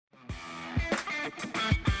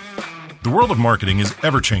The world of marketing is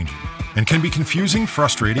ever-changing and can be confusing,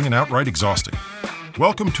 frustrating, and outright exhausting.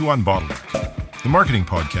 Welcome to Unbottleneck, the marketing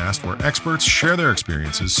podcast where experts share their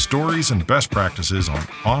experiences, stories, and best practices on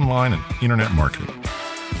online and internet marketing.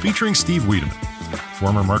 Featuring Steve Wiedemann,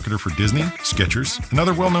 former marketer for Disney, Skechers, and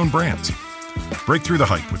other well-known brands. Break through the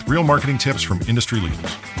hype with real marketing tips from industry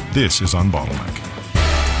leaders. This is Unbottleneck.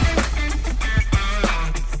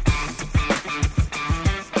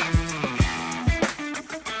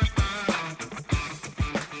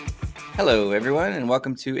 Hello, everyone, and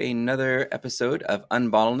welcome to another episode of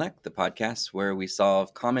Unbottleneck, the podcast where we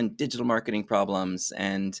solve common digital marketing problems.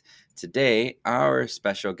 And today, our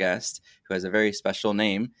special guest, who has a very special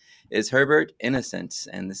name, is Herbert Innocent.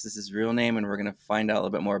 And this is his real name, and we're going to find out a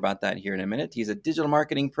little bit more about that here in a minute. He's a digital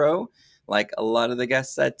marketing pro, like a lot of the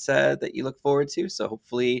guests that you look forward to. So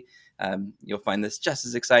hopefully you'll find this just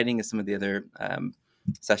as exciting as some of the other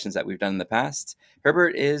sessions that we've done in the past.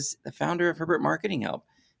 Herbert is the founder of Herbert Marketing Help.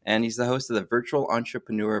 And he's the host of the Virtual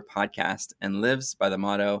Entrepreneur podcast and lives by the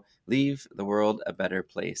motto, leave the world a better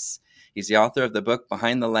place. He's the author of the book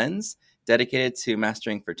Behind the Lens, dedicated to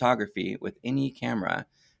mastering photography with any camera.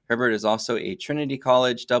 Herbert is also a Trinity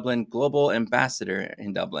College Dublin Global Ambassador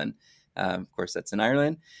in Dublin. Of course, that's in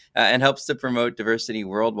Ireland, and helps to promote diversity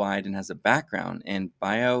worldwide and has a background in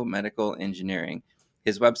biomedical engineering.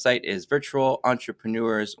 His website is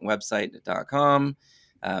virtualentrepreneurswebsite.com.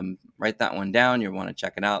 Write that one down. You'll want to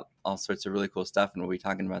check it out. All sorts of really cool stuff, and we'll be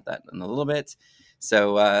talking about that in a little bit.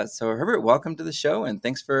 So Herbert, welcome to the show, and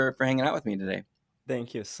thanks for hanging out with me today.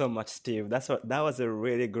 Thank you so much, Steve. That was a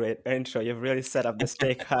really great intro. You've really set up the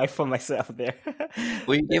stake high for myself there.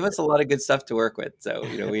 Well, you gave us a lot of good stuff to work with, so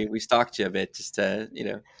we stalked you a bit just to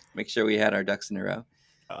make sure we had our ducks in a row.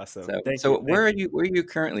 Awesome. So where are you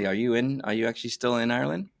currently? Are you actually still in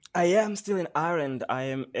Ireland? I am still in Ireland. I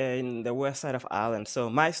am in the west side of Ireland. So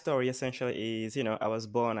my story essentially is, I was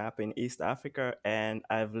born up in East Africa, and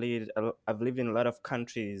I've lived in a lot of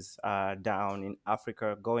countries down in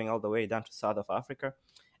Africa, going all the way down to South of Africa.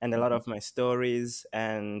 And a lot of my stories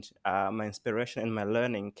and my inspiration and my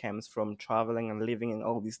learning comes from traveling and living in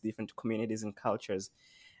all these different communities and cultures.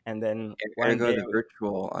 And then one day, the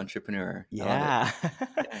virtual entrepreneur. Yeah.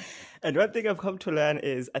 And one thing I've come to learn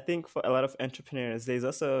is I think for a lot of entrepreneurs, there's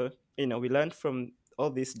also, we learn from all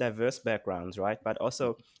these diverse backgrounds, right? But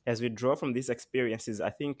also as we draw from these experiences, I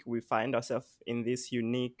think we find ourselves in this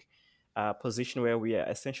unique position where we are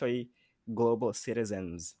essentially global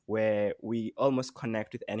citizens, where we almost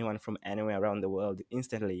connect with anyone from anywhere around the world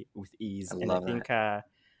instantly with ease.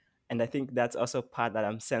 And I think that's also part that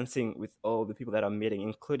I'm sensing with all the people that I'm meeting,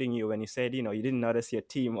 including you, when you said, you didn't notice your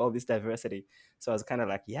team, all this diversity. So I was kind of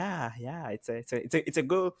like, yeah, it's a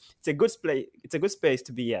good space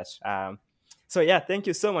to be at. So yeah, thank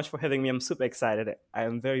you so much for having me. I'm super excited. I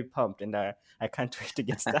am very pumped, and I can't wait to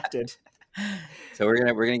get started. So we're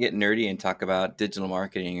gonna get nerdy and talk about digital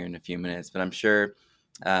marketing in a few minutes, but I'm sure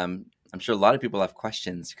a lot of people have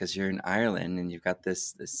questions because you're in Ireland and you've got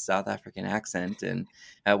this South African accent. And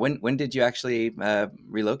when did you actually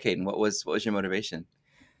relocate, and what was your motivation?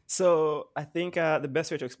 So I think the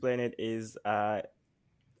best way to explain it is I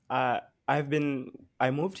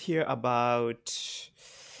moved here about,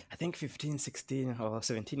 I think 15, 16 or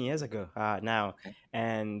 17 years ago now. Okay.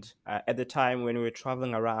 And at the time when we were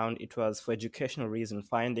traveling around, it was for educational reason,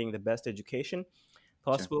 finding the best education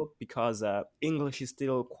possible. Sure. Because English is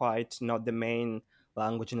still quite not the main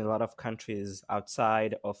language in a lot of countries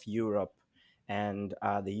outside of Europe and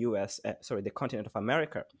the US, the continent of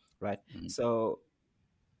America, right? Mm-hmm. So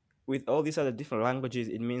with all these other different languages,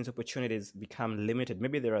 it means opportunities become limited.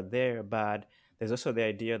 Maybe they are there, but there's also the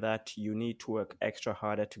idea that you need to work extra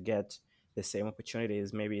harder to get the same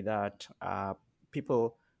opportunities, maybe that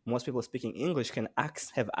most people speaking English can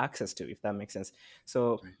have access to, if that makes sense.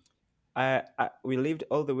 So right. We lived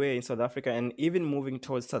all the way in South Africa, and even moving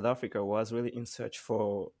towards South Africa was really in search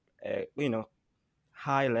for,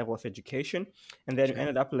 high level of education. And then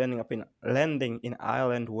ended up landing in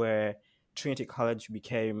Ireland, where Trinity College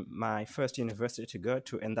became my first university to go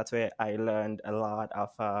to. And that's where I learned a lot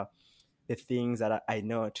of the things that I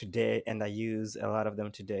know today, and I use a lot of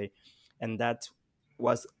them today. And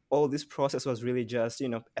all this process was really just,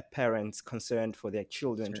 a parents concerned for their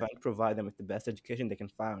children, trying to provide them with the best education they can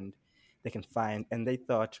find. And they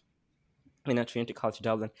thought, Trinity College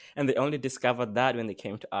Dublin, and they only discovered that when they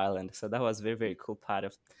came to Ireland. So that was a very, very cool part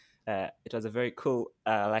of it. Was a very cool,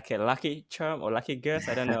 like a lucky charm or lucky guess,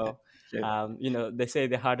 I don't know. Sure. They say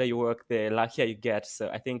the harder you work, the luckier you get.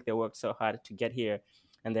 So I think they worked so hard to get here,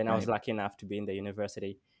 and then I was lucky enough to be in the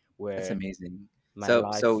university where. That's amazing.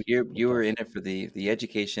 So you were in it for the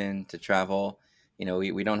education, to travel,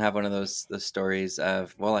 we don't have one of those stories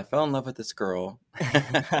of, well, I fell in love with this girl,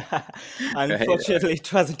 right? Unfortunately,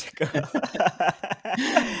 it wasn't a girl.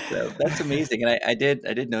 So that's amazing. And I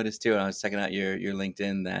did notice too, when I was checking out your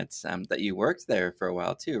LinkedIn, that you worked there for a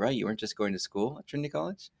while too, right? You weren't just going to school at Trinity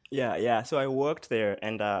College. Yeah. So I worked there,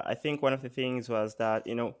 and I think one of the things was that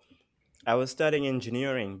I was studying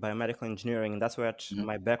engineering, biomedical engineering, and that's what Hmm.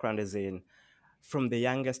 my background is in. From the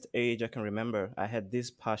youngest age I can remember, I had this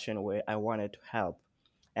passion where I wanted to help,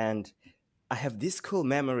 and I have this cool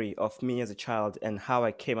memory of me as a child and how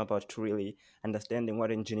I came about to really understanding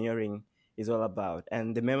what engineering is all about.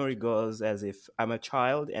 And the memory goes as if I'm a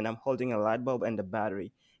child and I'm holding a light bulb and a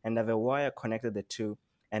battery, and I have a wire connected the two,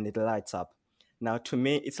 and it lights up. Now, to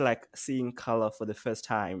me, it's like seeing color for the first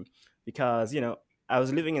time because, I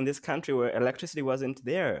was living in this country where electricity wasn't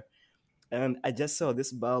there. And I just saw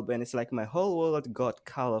this bulb, and it's like my whole world got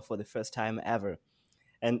color for the first time ever.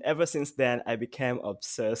 And ever since then, I became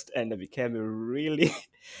obsessed and I became a really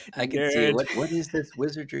I could see nerd. what is this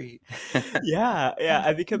wizardry? Yeah.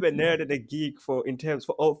 I became a nerd and a geek in terms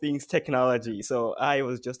for all things technology. So I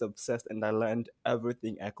was just obsessed, and I learned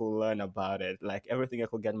everything I could learn about it, like everything I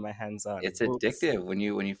could get my hands on, It's books. addictive when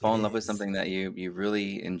you It fall in love with is. something that you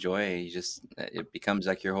really enjoy. You just it becomes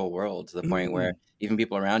like your whole world, to the point where Mm, even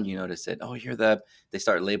people around you notice it. Oh, they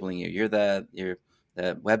start labeling you. You're the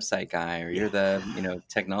website guy, or you're yeah. the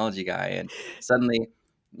technology guy, and suddenly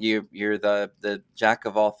you're the jack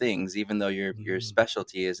of all things, even though your Mm,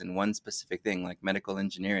 specialty is in one specific thing, like medical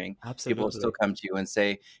engineering. People will still absolutely. come to you and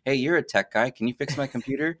say, "Hey, you're a tech guy. Can you fix my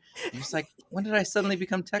computer?" I'm just like, when did I suddenly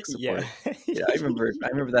become tech Yeah. support? Yeah, I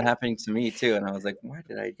remember that happening to me too, and I was like, why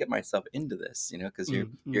did I get myself into this? Because you're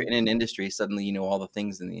Mm. in an industry, suddenly you know all the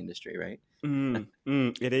things in the industry, right?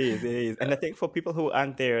 It is, it is, and I think for people who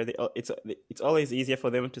aren't there, it's always easier for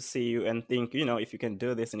them to see you and think, if you can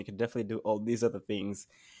do this, and you can definitely do all these other things.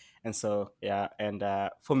 And so, yeah, and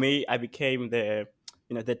for me, I became the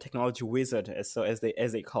technology wizard, as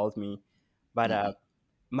they called me. But Hmm.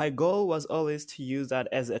 my goal was always to use that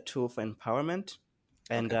as a tool for empowerment.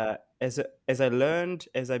 And Okay. as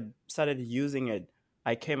I started using it,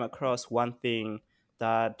 I came across one thing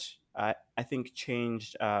that I think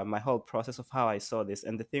changed my whole process of how I saw this.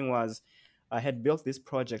 And the thing was, I had built this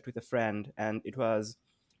project with a friend, and it was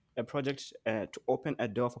a project to open a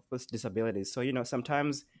door for people with disabilities. So,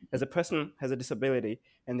 sometimes as a person has a disability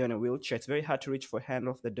and they're in a wheelchair, it's very hard to reach for a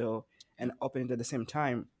handle of the door Yeah. and open it at the same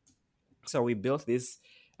time. So we built this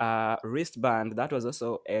wristband that was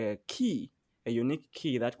also a key, a unique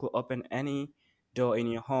key that could open any door in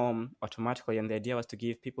your home automatically. And the idea was to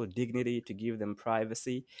give people dignity, to give them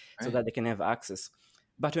privacy so Right. that they can have access.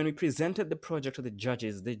 But when we presented the project to the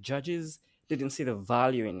judges didn't see the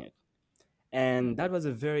value in it. And that was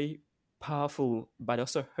a very powerful but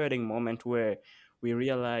also hurting moment where we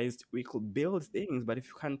realized we could build things, but if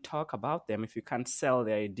you can't talk about them, if you can't sell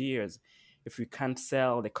the ideas, if we can't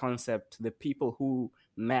sell the concept to the people who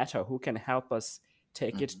matter, who can help us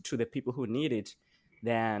take it Hmm. to the people who need it,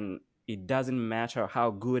 then it doesn't matter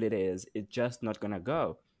how good it is, it's just not going to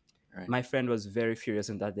go. Right. My friend was very furious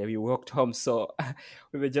on that day. We walked home, so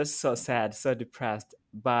we were just so sad, so depressed.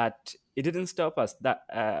 But it didn't stop us.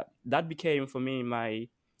 That became for me my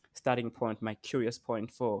starting point, my curious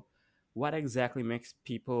point for what exactly makes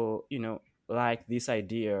people, like this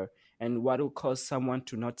idea, and what will cause someone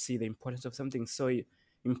to not see the importance of something so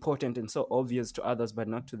important and so obvious to others, but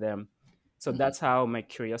not to them. So Hmm. that's how my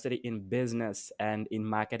curiosity in business and in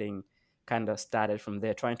marketing kind of started from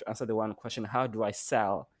there, trying to answer the one question: how do I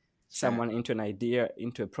sell Sure. someone into an idea,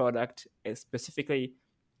 into a product, specifically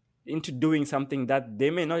into doing something that they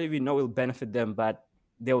may not even know will benefit them, but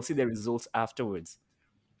they'll see the results afterwards.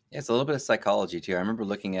 Yeah, it's a little bit of psychology too. I remember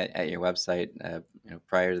looking at your website,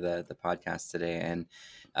 prior to the podcast today, and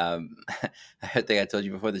I think I told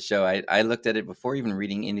you before the show. I looked at it before even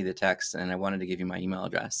reading any of the text, and I wanted to give you my email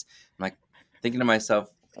address. I'm like thinking to myself,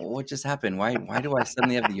 what just happened? Why do I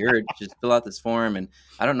suddenly have the urge to just fill out this form? And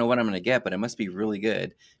I don't know what I'm going to get, but it must be really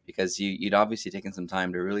good, because you'd obviously taken some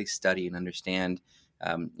time to really study and understand,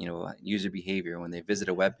 user behavior when they visit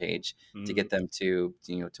a web page, to Mm, get them to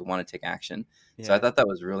want to take action. So I yeah. thought that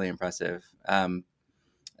was really impressive. What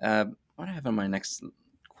do I have on my next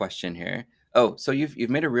question here? Oh, so you've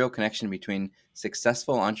made a real connection between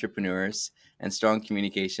successful entrepreneurs and strong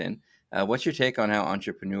communication. What's your take on how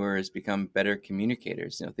entrepreneurs become better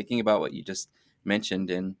communicators? Thinking about what you just mentioned,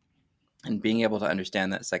 and being able to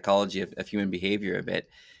understand that psychology of human behavior a bit.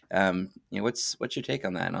 What's your take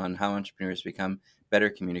on that? On how entrepreneurs become better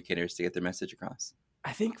communicators to get their message across?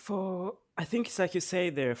 I think it's like you say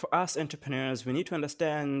there, for us entrepreneurs, we need to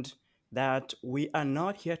understand that we are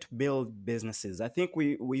not here to build businesses. I think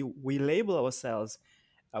we label ourselves,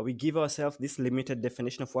 we give ourselves this limited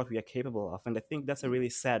definition of what we are capable of. And I think that's a really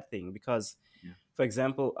sad thing because, Yeah. for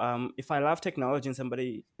example, if I love technology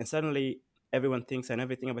and suddenly everyone thinks I know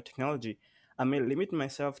everything about technology, I may limit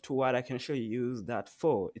myself to what I can actually use that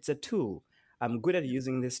for. It's a tool. I'm good at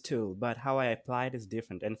using this tool, but how I apply it is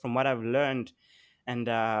different. And from what I've learned, and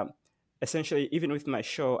essentially, even with my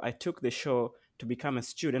show, I took the show to become a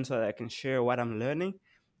student so that I can share what I'm learning,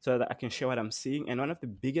 so that I can share what I'm seeing. And one of the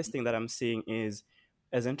biggest things that I'm seeing is,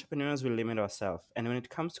 as entrepreneurs, we limit ourselves. And when it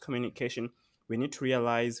comes to communication, we need to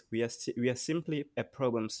realize we are simply a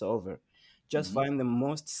problem solver. Just Mhm. find the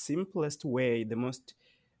most simplest way, the most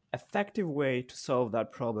effective way to solve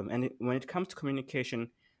that problem. And when it comes to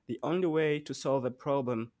communication, the only way to solve a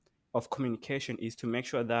problem of communication is to make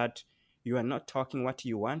sure that you are not talking what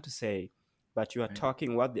you want to say, but you are Right.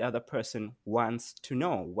 talking what the other person wants to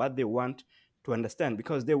know, what they want to understand.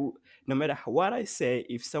 Because no matter what I say,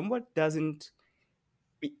 if someone doesn't,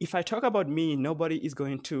 if I talk about me, nobody is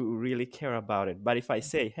going to really care about it. But if I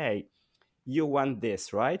say, hey, you want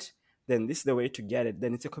this, right? Then this is the way to get it.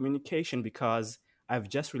 Then it's a communication because I've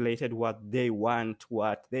just related what they want,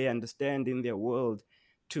 what they understand in their world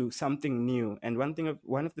to something new. And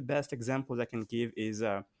one of the best examples I can give is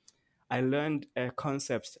I learned a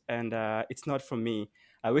concept, and it's not from me.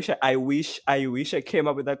 I wish I came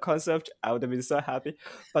up with that concept. I would have been so happy.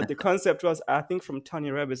 But the concept was, I think, from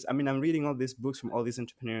Tony Robbins. I mean, I'm reading all these books from all these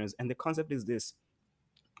entrepreneurs, and the concept is this: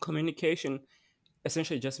 communication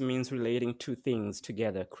essentially just means relating two things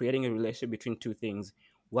together, creating a relationship between two things.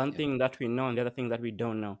 One Yeah. thing that we know and the other thing that we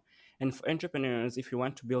don't know. And for entrepreneurs, if we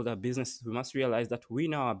want to build our business, we must realize that we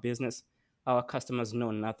know our business, our customers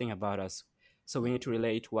know nothing about us. So we need to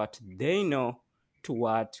relate what they know to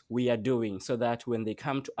what we are doing so that when they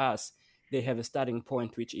come to us, they have a starting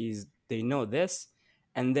point, which is they know this,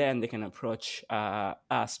 and then they can approach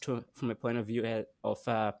us from a point of view of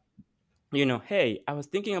hey, I was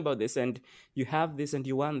thinking about this and you have this and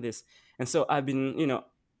you want this. And so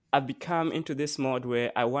I've become into this mode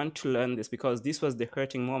where I want to learn this because this was the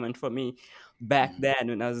hurting moment for me back Mhm. then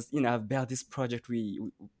when I was, I've built this project. We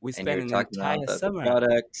And you spent were an talking about entire the summer.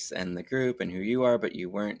 products and the group and who you are, but you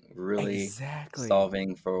weren't really Exactly.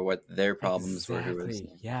 solving for what their problems were who were Exactly.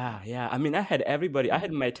 listening. Yeah, yeah. I mean, I had everybody. I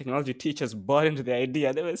had my technology teachers bought into the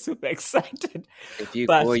idea. They were super excited. If you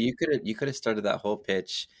But boy, you could have started that whole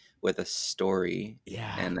pitch with a story,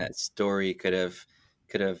 yeah. and that story could have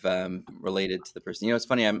related to the person. You know, it's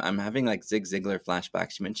funny. I'm having like Zig Ziglar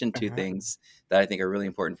flashbacks. You mentioned two Uh-huh. things that I think are really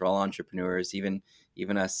important for all entrepreneurs, even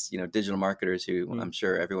us, digital marketers who Mm, I'm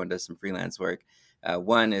sure everyone does some freelance work.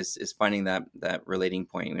 One is finding that relating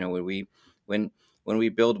point. You know, when when we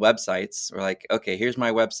build websites, we're like, okay, here's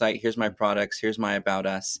my website, here's my mm, products, here's my about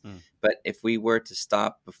us. mm, But if we were to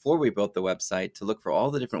stop before we built the website to look for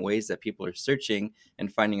all the different ways that people are searching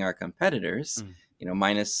and finding our competitors, mm,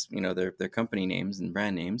 minus their company names and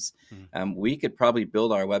brand names, mm, we could probably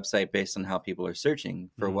build our website based on how people are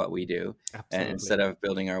searching for mm. what we do, and Absolutely. instead of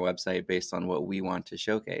building our website based on what we want to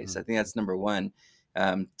showcase. I Mm, think mm, that's number one.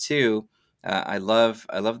 Two, I love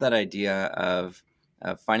that idea of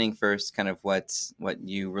finding first kind of what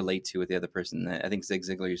you relate to with the other person. I think Zig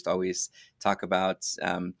Ziglar used to always talk about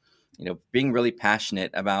being really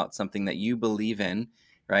passionate about something that you believe in,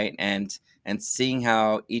 right? And seeing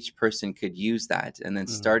how each person could use that, and then mm,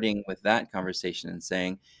 starting with that conversation and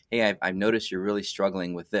saying, hey, I've noticed you're really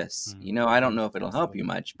struggling with this. mm, I don't mm. know if it'll help you Absolutely.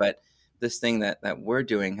 much, but this thing that we're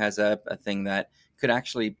doing has a thing that could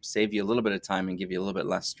actually save you a little bit of time and give you a little bit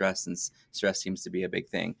less stress, and stress seems to be a big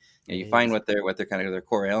thing. It You find is. what their kind of their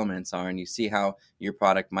core elements are, and you see how your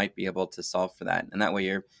product might be able to solve for that. And that way,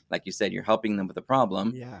 you're, like you said, you're helping them with a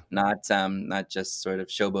problem, Yeah. not just sort of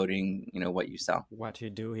showboating what you sell. What you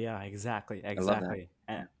do. Yeah, exactly. I love that. Exactly.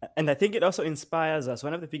 Yeah. And I think it also inspires us.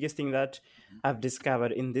 One of the biggest things that I've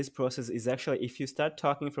discovered in this process is actually if you start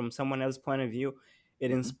talking from someone else's point of view,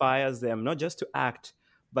 it Hmm. inspires them not just to act,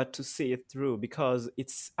 but to see it through because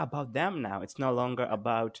it's about them now. It's no longer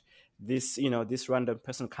about this random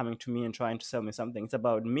person coming to me and trying to sell me something. It's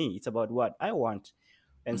about me. It's about what I want.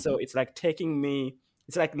 And Hmm. so it's like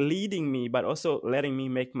leading me, but also letting me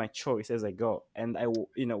make my choice as I go. And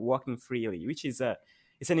walking freely, which is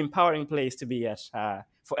it's an empowering place to be at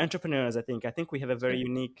for entrepreneurs. I think we have a That's very right.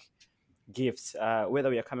 unique gift, whether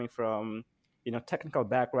we are coming from technical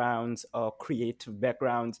backgrounds or creative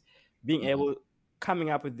backgrounds, being Hmm. able coming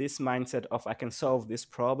up with this mindset of I can solve this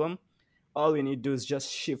problem. All we need to do is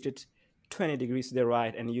just shift it 20 degrees to the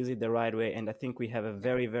right and use it the right way. And I think we have a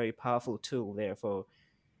very, very powerful tool there for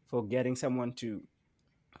getting someone to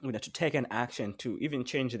to take an action to even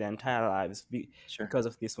change their entire lives Sure. because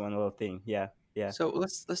of this one little thing. Yeah, yeah. So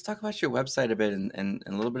let's talk about your website a bit, and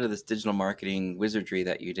a little bit of this digital marketing wizardry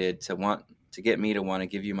that you did to get me to want to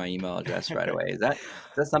give you my email address right away. Is that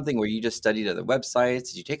something where you just studied other websites?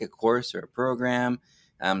 Did you take a course or a program?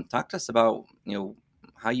 Talk to us about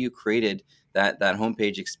how you created that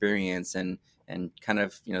homepage experience and kind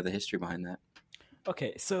of the history behind that.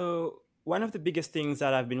 Okay, so one of the biggest things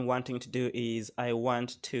that I've been wanting to do is I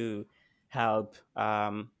want to help.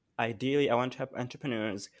 Ideally, I want to help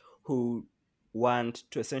entrepreneurs who want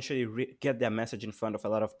to essentially get their message in front of a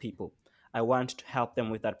lot of people. I want to help them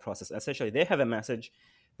with that process. Essentially, they have a message,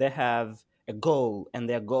 they have a goal, and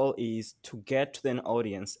their goal is to get to an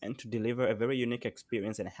audience and to deliver a very unique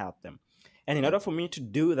experience and help them. And in order for me to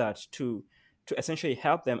do that, to essentially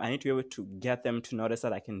help them, I need to be able to get them to notice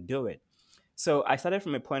that I can do it. So I started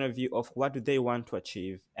from a point of view of what do they want to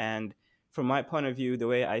achieve. And from my point of view, the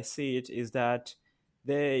way I see it is that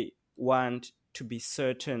they want to be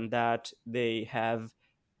certain that they have,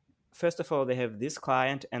 first of all, they have this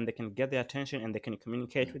client and they can get their attention and they can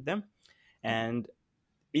communicate with them. And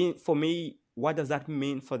for me, what does that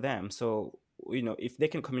mean for them? So, if they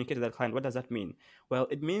can communicate with that client, what does that mean? Well,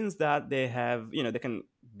 it means that they have, they can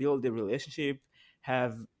build a relationship,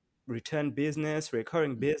 have return business,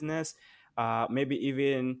 recurring business, maybe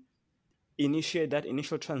even initiate that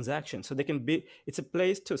initial transaction. So they can be, it's a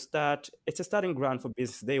place to start, it's a starting ground for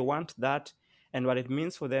business. They want that. And what it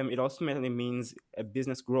means for them, it ultimately means a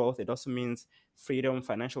business growth. It also means freedom,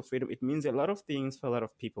 financial freedom. It means a lot of things for a lot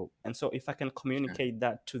of people. And so if I can communicate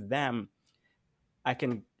that to them, I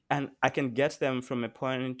can get them from a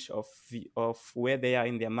point of where they are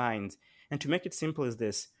in their minds. And to make it simple is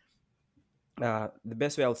this, the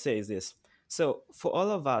best way I'll say is this. So for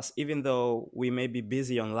all of us, even though we may be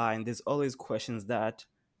busy online, there's always questions that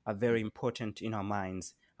are very important in our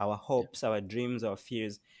minds, our hopes, our dreams, our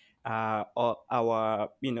fears, or our,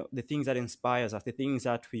 the things that inspires us, the things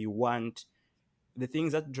that we want, the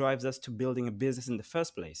things that drives us to building a business in the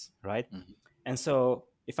first place, right? Mm-hmm. And so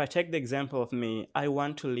if I take the example of me, I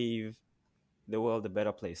want to leave the world a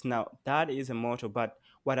better place. Now, that is a motto, but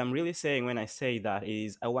what I'm really saying when I say that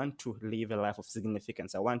is I want to live a life of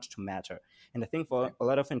significance. I want to matter. And I think for a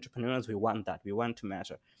lot of entrepreneurs, we want that. We want to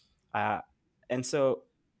matter. And so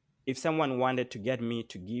if someone wanted to get me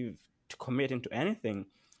to commit into anything,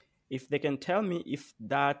 if they can tell me if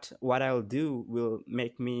that what I'll do will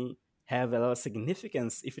make me have a lot of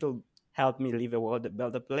significance, if it'll help me live a world a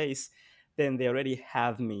better place, then they already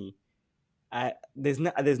have me. There's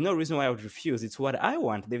no reason why I would refuse. It's what I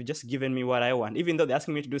want. They've just given me what I want. Even though they're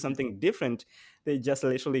asking me to do something different, they just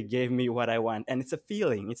literally gave me what I want. And it's a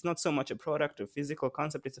feeling. It's not so much a product or physical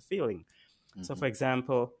concept. It's a feeling. Mm-hmm. So for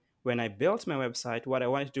example, when I built my website, what I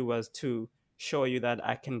wanted to do was to show you that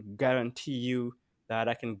I can guarantee you that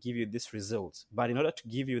I can give you this result. But in order to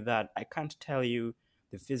give you that, I can't tell you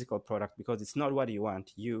the physical product because it's not what you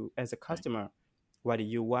want. You, as a customer, what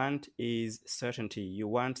you want is certainty. You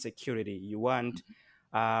want security. You want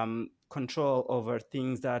control over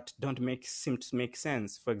things that don't seem to make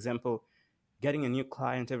sense. For example, getting a new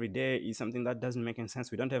client every day is something that doesn't make any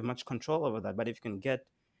sense. We don't have much control over that. But if you can get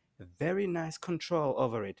a very nice control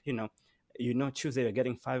over it, Tuesday you're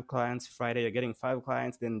getting 5 clients, Friday you're getting 5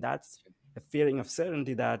 clients, then that's a feeling of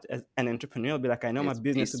certainty that as an entrepreneur will be like, I know my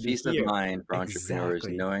business will be peace here. of mind for entrepreneurs,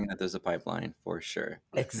 knowing that there's a pipeline for sure.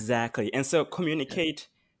 Exactly. And so communicate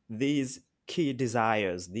these key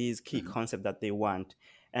desires, these key concepts that they want.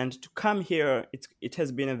 And to come here, it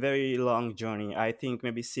has been a very long journey. I think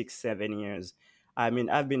maybe 6-7 years. I mean,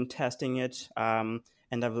 I've been testing it, and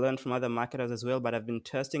I've learned from other marketers as well, but I've been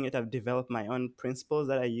testing it. I've developed my own principles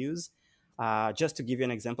that I use. Just to give you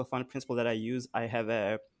an example of one principle that I use, I have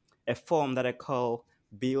a form that I call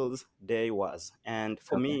Bill's Day Was. And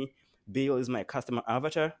for me, Bill is my customer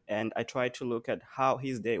avatar, and I try to look at how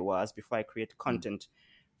his day was before I create content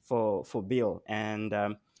for Bill. And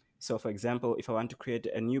so, for example, if I want to create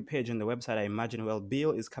a new page on the website, I imagine, well,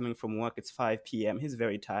 Bill is coming from work. It's 5 p.m. He's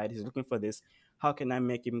very tired. He's looking for this. How can I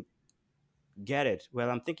make him get it? Well,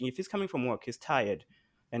 I'm thinking if he's coming from work, he's tired.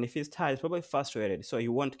 And if he's tired, he's probably frustrated. So he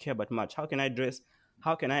won't care about much. How can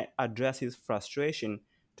I address his frustration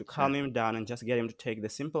to calm him down and just get him to take the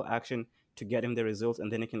simple action to get him the results,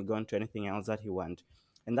 and then he can go on to anything else that he wants.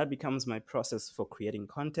 And that becomes my process for creating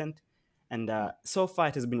content. And so far,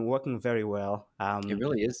 it has been working very well. It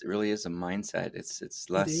really is. It really is a mindset. It's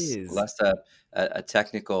less a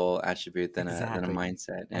technical attribute than a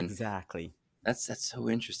mindset. And exactly. That's so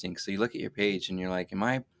interesting. So you look at your page and you're like, am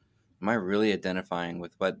I really identifying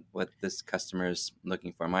with what this customer is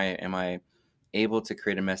looking for? Am I able to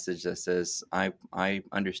create a message that says, I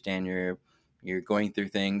understand you're going through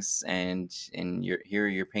things, and here are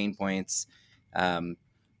your pain points, and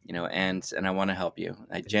I want to help you.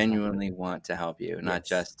 I genuinely want to help you, not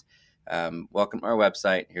just welcome to our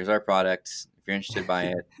website. Here's our product. If you're interested, buy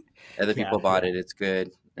it. Other people bought it. It's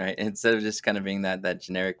good, right? Instead of just kind of being that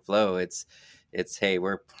generic flow, it's hey,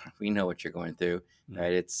 we know what you're going through,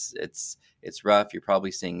 right? It's rough. You're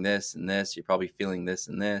probably seeing this and this. You're probably feeling this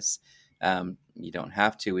and this. You don't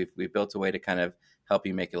have to. We've built a way to kind of help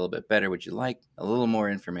you make it a little bit better. Would you like a little more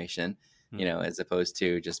information? As opposed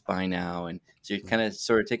to just buy now. And so you're kind of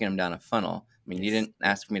sort of taking them down a funnel. I mean, you didn't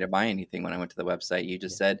ask me to buy anything when I went to the website. You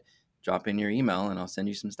just said, drop in your email and I'll send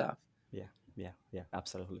you some stuff. Yeah,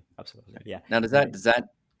 absolutely. Yeah. Now, does that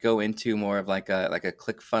go into more of like a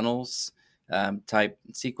ClickFunnels type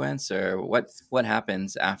sequence, or what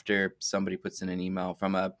happens after somebody puts in an email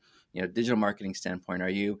from a digital marketing standpoint? Are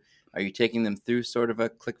you taking them through sort of a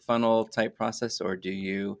ClickFunnel type process, or do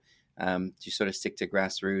you sort of stick to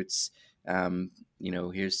grassroots?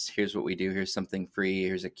 Here's what we do. Here's something free.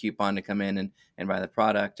 Here's a coupon to come in and buy the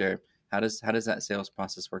product, or how does that sales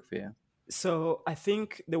process work for you? So I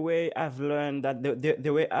think the way I've learned that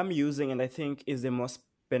the way I'm using, and I think is the most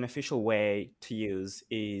beneficial way to use,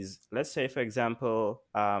 is, let's say, for example,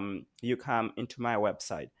 you come into my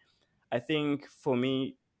website. I think for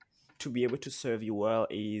me to be able to serve you well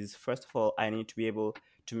is, first of all, I need to be able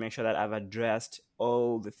to make sure that I've addressed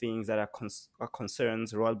all the things that are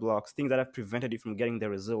concerns, roadblocks, things that have prevented you from getting the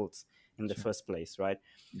results in the first place, right?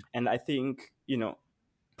 And I think,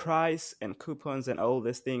 price and coupons and all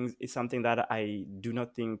these things is something that I do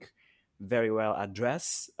not think very well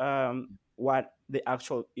address what the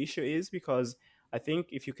actual issue is, because I think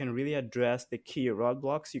if you can really address the key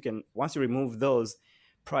roadblocks, once you remove those,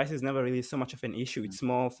 price is never really so much of an issue. It's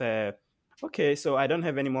more of a, okay, so I don't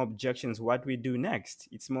have any more objections. What we do next?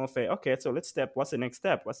 It's more of a, okay, so what's the next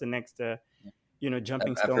step? What's the next,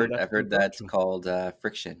 jumping stone? I've heard that's called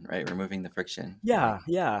friction, right? Removing the friction. Yeah.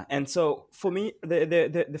 And so for me,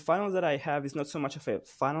 the funnel that I have is not so much of a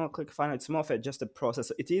funnel, ClickFunnels. It's more of just a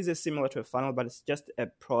process. It is similar to a funnel, but it's just a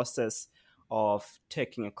process of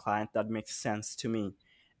taking a client that makes sense to me.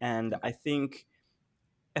 And I think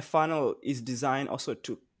a funnel is designed also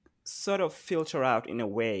to sort of filter out in a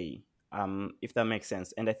way, if that makes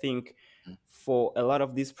sense. And I think for a lot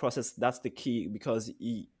of this process, that's the key, because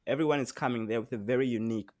everyone is coming there with a very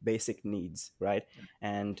unique basic needs, right?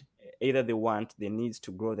 And either they need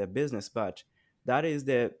to grow their business, but that is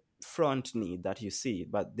the front need that you see.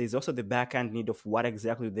 But there's also the back end need of what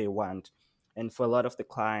exactly they want. And for a lot of the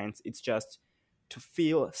clients, it's just to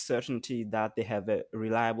feel certainty that they have a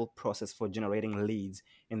reliable process for generating leads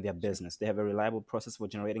in their business. They have a reliable process for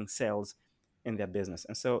generating sales in their business.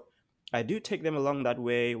 And so I do take them along that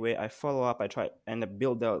way, where I follow up, I try and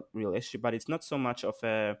build a relationship, but it's not so much of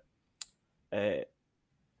it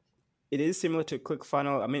is similar to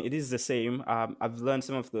ClickFunnels. I mean, it is the same. I've learned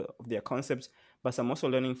some of their concepts, but I'm also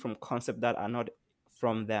learning from concepts that are not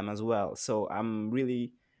from them as well. So I'm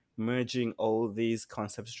really merging all these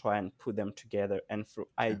concepts, try and put them together. And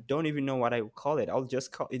I don't even know what I would call it. I'll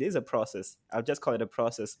just call it is a process. I'll just call it a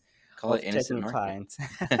process. Call it innocent clients.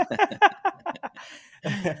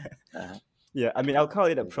 Yeah, I mean, I'll call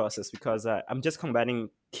it a process because I'm just combining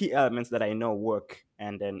key elements that I know work,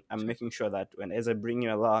 and then I'm making sure that as I bring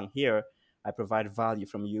you along here, I provide value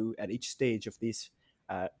from you at each stage of this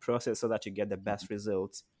process so that you get the best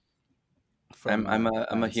results. I'm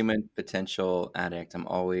a human potential addict. I'm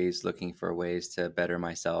always looking for ways to better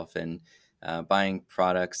myself, and buying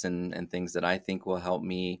products and things that I think will help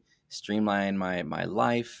me streamline my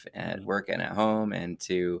life at work and at home, and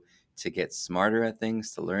to get smarter at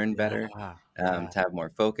things, to learn better, to have more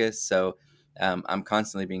focus. So I'm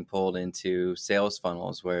constantly being pulled into sales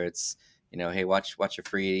funnels where it's, hey, watch a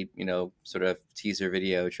free, sort of teaser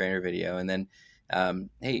video, trainer video, and then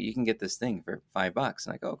hey, you can get this thing for $5.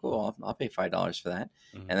 And I go, cool, I'll pay $5 for that.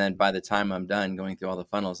 Mm-hmm. And then by the time I'm done going through all the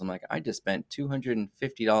funnels, I'm like, I just spent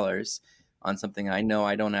 $250 on something I know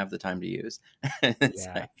I don't have the time to use.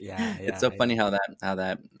 It's so funny how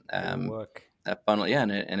that work. That funnel,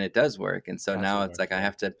 and it does work. And so now it's like I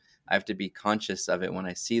have to be conscious of it when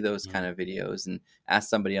I see those kind of videos, and ask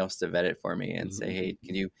somebody else to vet it for me and say, hey,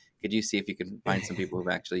 could you see if you can find some people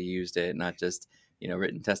who've actually used it, not just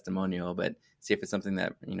written testimonial, but see if it's something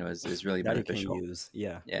that is really that beneficial. You can use.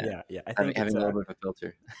 Yeah. I think having a little bit of a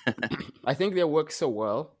filter. I think they work so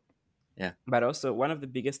well. Yeah. But also one of the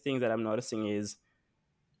biggest things that I'm noticing is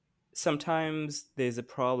sometimes there's a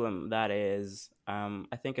problem that is,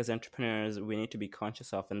 I think as entrepreneurs we need to be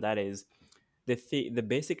conscious of, and that is the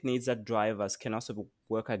basic needs that drive us can also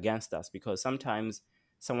work against us, because sometimes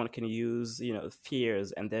someone can use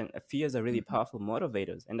fears, and then fears are really Mhm. powerful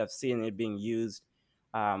motivators, and I've seen it being used,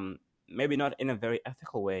 maybe not in a very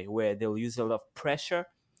ethical way, where they'll use a lot of pressure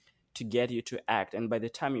to get you to act, and by the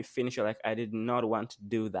time you finish, you're like, I did not want to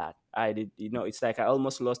do that. I did, it's like I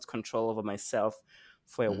almost lost control over myself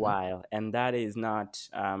for a Mhm. while, and that is not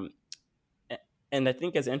and I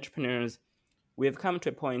think as entrepreneurs, we have come to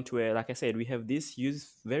a point where, like I said, we have this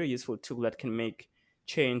very useful tool that can make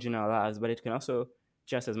change in our lives, but it can also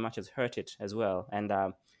just as much as hurt it as well. And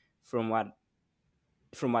from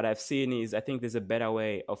what I've seen is, I think there's a better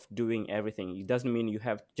way of doing everything. It doesn't mean you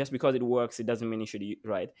have, just because it works, it doesn't mean you should,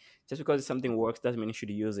 right? Just because something works doesn't mean you should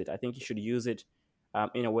use it. I think you should use it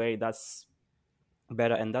in a way that's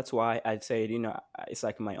better. And that's why I'd say, it's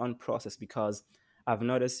like my own process, because I've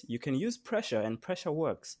noticed you can use pressure and pressure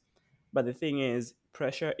works. But the thing is,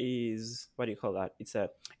 pressure is, what do you call that?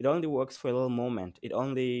 It only works for a little moment. It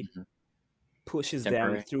only Mhm. pushes them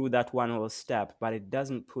Temporary. through that one little step, but it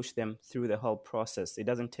doesn't push them through the whole process. It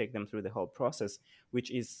doesn't take them through the whole process,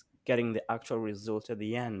 which is getting the actual result at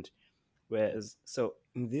the end. Whereas, so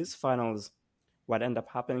in these funnels, what end up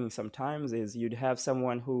happening sometimes is you'd have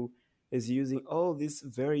someone who is using all these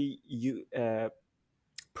very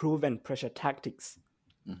proven pressure tactics,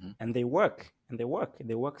 Mhm. and they work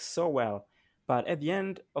so well. But at the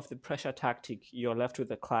end of the pressure tactic, you're left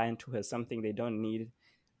with a client who has something they don't need,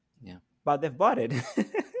 Yeah. but they've bought it.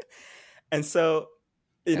 And so,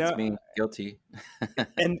 you That's know, being guilty.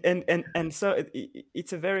 and so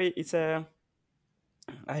it's a,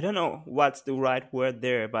 I don't know what's the right word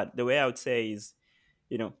there, but the way I would say is,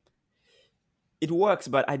 you know, it works,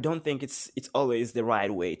 but I don't think it's always the right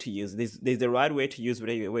way to use. There's the right way to use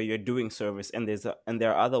where you're doing service, and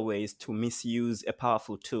there are other ways to misuse a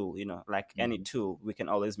powerful tool. Like any Mhm. tool, we can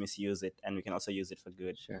always misuse it, and we can also use it for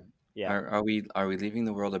good. Sure. Yeah, Are we leaving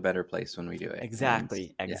the world a better place when we do it? And exactly,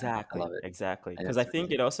 yeah, I love exactly, it. exactly. And Because I it's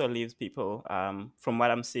think it also leaves people, from what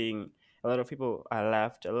I'm seeing, a lot of people are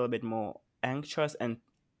left a little bit more anxious and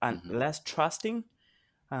Mhm. less trusting.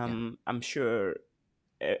 Yeah. I'm sure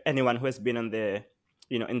anyone who has been on the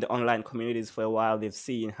in the online communities for a while, they've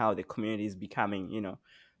seen how the community is becoming, Yeah.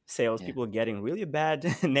 salespeople getting really bad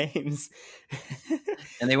names.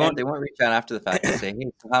 And they won't And they won't reach out after the fact and say,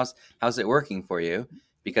 "Hey, so how's it working for you?"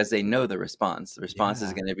 Because they know the response. The response is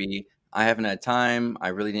yeah, going to be, "I haven't had time. I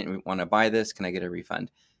really didn't want to buy this. Can I get a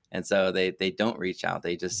refund?" And so they don't reach out.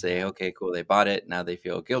 They just say, yeah, "Okay, cool. They bought it. Now they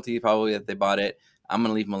feel guilty probably that they bought it. I'm going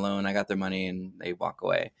to leave them alone. I got their money," and they walk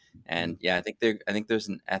away. mm, And yeah, I think there's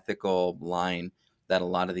an ethical line that a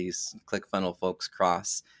lot of these ClickFunnels folks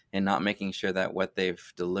cross in not making sure that what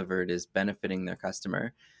they've delivered is benefiting their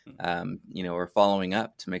customer, mm, or following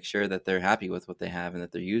up to make sure that they're happy with what they have and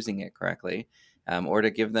that they're using it correctly, or to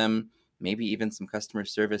give them maybe even some customer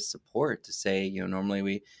service support to say, normally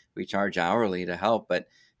we charge hourly to help, but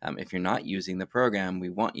if you're not using the program, we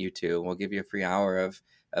want you to. We'll give you a free hour of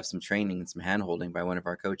some training and some handholding by one of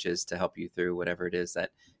our coaches to help you through whatever it is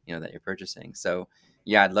that that you're purchasing. So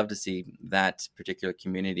yeah, I'd love to see that particular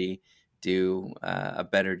community do a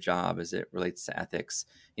better job as it relates to ethics.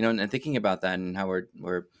 And thinking about that and how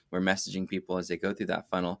we're messaging people as they go through that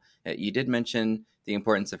funnel. You did mention the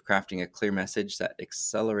importance of crafting a clear message that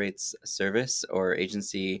accelerates service or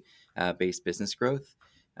agency based business growth.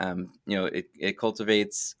 It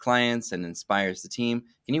cultivates clients and inspires the team.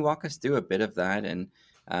 Can you walk us through a bit of that and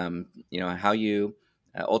how you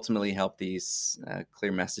ultimately help these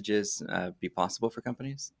clear messages be possible for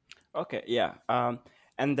companies? okay, yeah.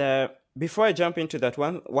 And before I jump into that,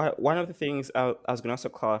 one of the things I was going to also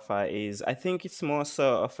clarify is, I think it's more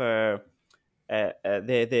so of the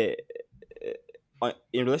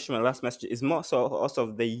in relation to my last message, is more so also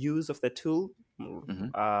of the use of the tool. Hmm.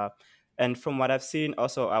 uh, and from what I've seen,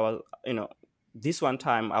 also, I was, this one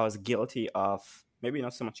time I was guilty of, maybe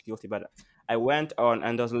not so much guilty, but I went on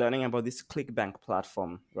and I was learning about this ClickBank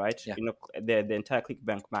platform, right? Yeah, The entire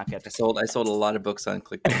ClickBank market. I sold a lot of books on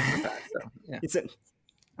ClickBank in the past. So yeah. it's a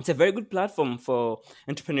it's a very good platform for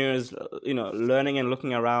entrepreneurs, learning and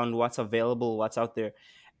looking around what's available, what's out there.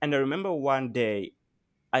 And I remember one day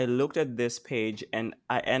I looked at this page and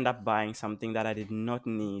I end up buying something that I did not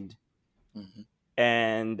need. Hmm.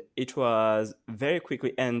 And it was very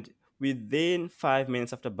quickly. And within 5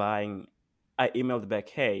 minutes after buying, I emailed back,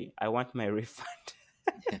 hey, I want my refund.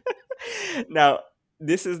 Yeah. Now,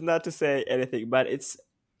 this is not to say anything, but it's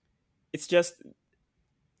just,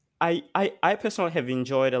 I personally have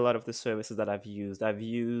enjoyed a lot of the services that I've used.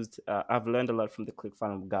 I've learned a lot from the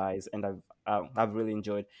ClickFunnels guys, and I've really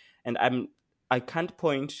enjoyed. And I can't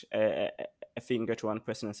point a finger to one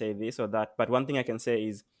person and say this or that. But one thing I can say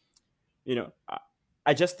is,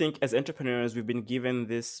 I just think as entrepreneurs, we've been given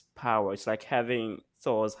this power. It's like having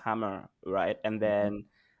Thor's hammer, right? And then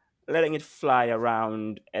letting it fly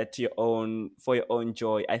around for your own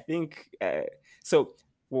joy. I think so.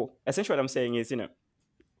 Well, essentially, what I'm saying is,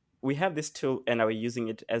 we have this tool and are we using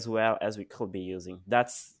it as well as we could be using?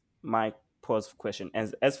 That's my pose of question.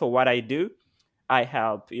 As for what I do, I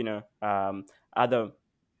help other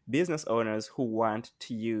business owners who want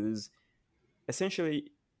to use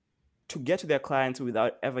essentially to get to their clients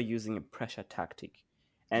without ever using a pressure tactic,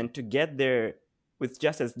 and to get there with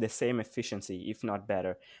just as the same efficiency, if not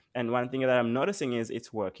better. And one thing that I'm noticing is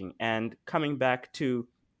it's working. And coming back to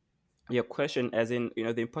your question, as in,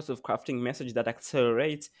 the importance of crafting message that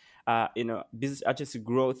accelerates, business artist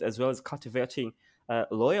growth, as well as cultivating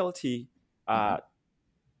loyalty,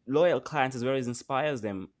 loyal clients, as well as inspires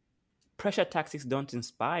them. Pressure tactics don't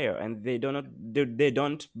inspire, and they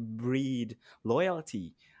don't breed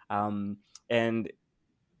loyalty. And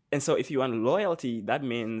so if you want loyalty, that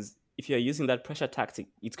means if you're using that pressure tactic,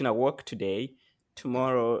 it's gonna work today.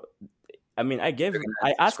 Tomorrow, I mean, I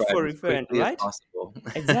asked for a refund, right?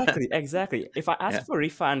 Exactly. If I asked for a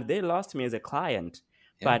refund, they lost me as a client.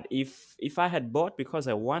 Yeah. But if I had bought because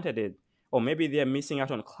I wanted it, or maybe they're missing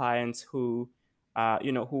out on clients who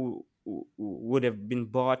would have been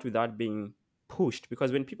bought without being pushed.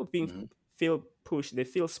 Because when people feel pushed, they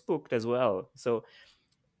feel spooked as well. So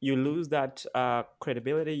you lose that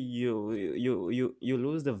credibility. You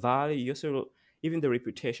lose the value. You also, even the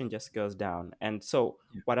reputation just goes down. And so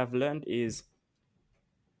what I've learned is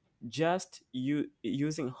just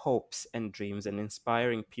using hopes and dreams and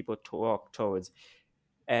inspiring people to walk towards,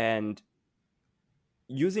 and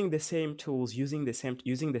using the same tools, using the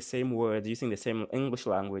same words, using the same English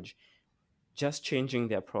language, just changing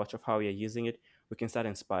the approach of how you're using it, we can start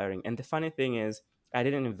inspiring. And the funny thing is, I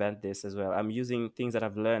didn't invent this as well. I'm using things that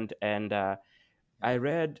I've learned, and I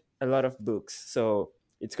read a lot of books, so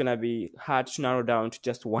it's going to be hard to narrow down to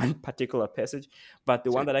just one particular passage. But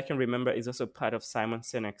the one that I can remember is also part of Simon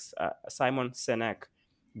Sinek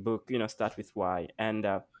book, Start With Why. And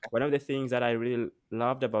one of the things that I really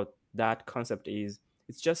loved about that concept is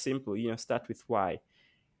it's just simple, start with why.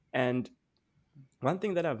 And one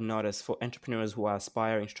thing that I've noticed for entrepreneurs who are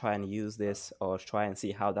aspiring to try and use this, or try and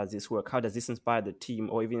see how does this work, how does this inspire the team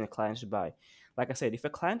or even a client to buy? Like I said, if a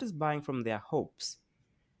client is buying from their hopes,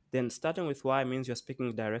 then starting with why means you're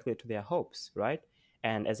speaking directly to their hopes, right?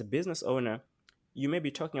 And as a business owner, you may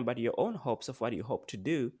be talking about your own hopes of what you hope to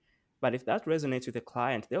do. But if that resonates with a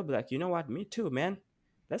client, they'll be like, you know what, me too, man.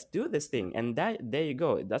 Let's do this thing. And there you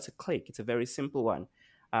go. That's a click. It's a very simple one.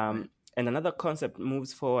 And another concept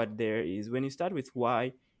moves forward there is when you start with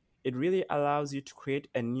why, it really allows you to create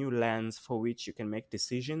a new lens for which you can make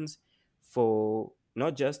decisions for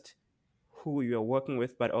not just who you're working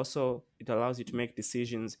with, but also it allows you to make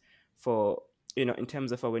decisions for, in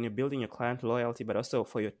terms of when you're building your client loyalty, but also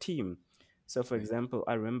for your team. So for example,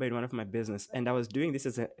 I remember in one of my business, and I was doing this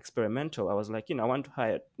as an experimental. I was like, I want to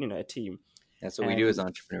hire, a team. That's what we do as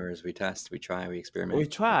entrepreneurs. We test, we try, we experiment. We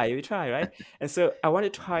try, right? And so I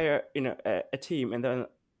wanted to hire, a team,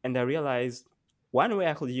 and I realized one way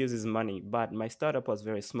I could use is money, but my startup was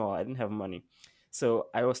very small. I didn't have money. So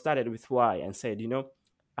I started with why and said,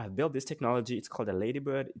 I've built this technology. It's called a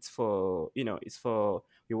Ladybird. It's for,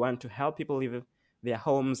 we want to help people live their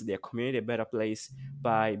homes, their community a better place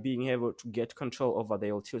by being able to get control over their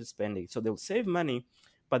utility spending. So they'll save money,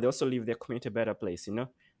 but they also leave their community a better place,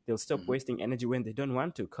 They'll stop wasting energy when they don't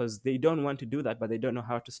want to, because they don't want to do that, but they don't know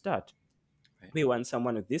how to start. Right. We want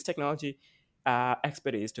someone with this technology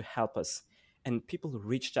expertise to help us. And people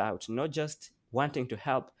reached out, not just wanting to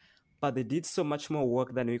help, but they did so much more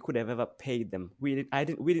work than we could have ever paid them. We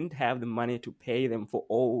didn't have the money to pay them for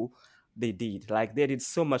all they did. Like, they did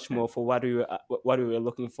so much more for what we were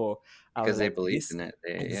looking for. Because they believed in it.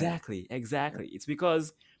 Exactly. It's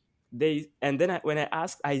because when I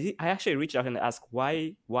asked, I actually reached out and asked,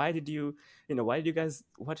 why did you guys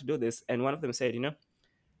want to do this? And one of them said,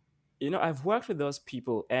 I've worked with those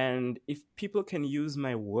people, and if people can use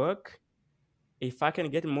my work, if I can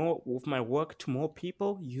get more of my work to more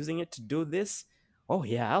people using it to do this, oh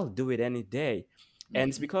yeah, I'll do it any day. And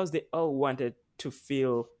it's because they all wanted to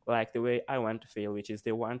feel like the way I want to feel, which is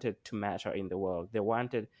they wanted to matter in the world. They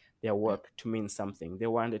wanted their work to mean something. They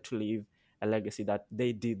wanted to leave a legacy that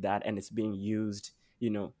they did that, and it's being used,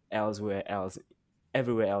 everywhere else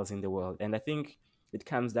in the world. And I think it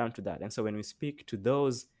comes down to that. And so when we speak to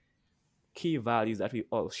those key values that we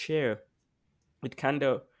all share, it kind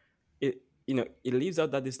of, it leaves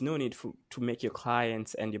out that there's no need to make your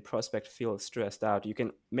clients and your prospect feel stressed out. You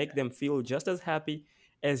can make them feel just as happy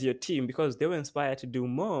as your team because they were inspired to do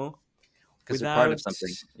more Because they're part of without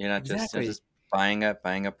something. You're not just exactly. just buying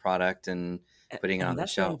a product and putting it And on the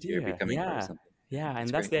that's the shelf. You're idea. becoming part of Yeah. something. Yeah. And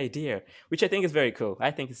That's that's great. the idea, which I think is very cool.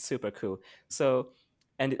 I think it's super cool. So,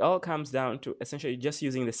 and it all comes down to essentially just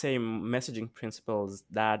using the same messaging principles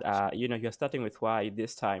that, you're starting with why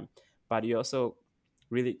this time, but you're also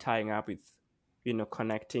really tying up with,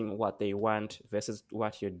 connecting what they want versus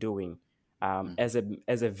what you're doing Mhm.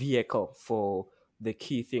 as a vehicle for the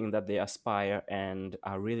key thing that they aspire and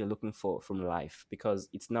are really looking for from life, because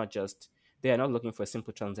it's not just, they are not looking for a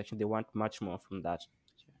simple transaction. They want much more from that.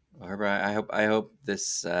 Well, Herbert, I hope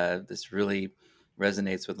this really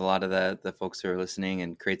resonates with a lot of the folks who are listening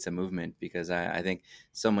and creates a movement, because I think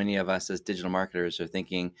so many of us as digital marketers are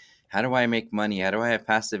thinking, how do I make money? How do I have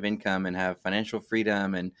passive income and have financial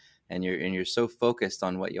freedom? And you're so focused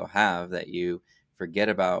on what you'll have that you forget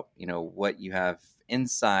about what you have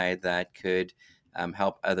inside that could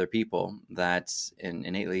help other people. That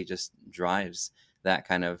innately just drives that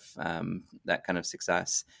kind of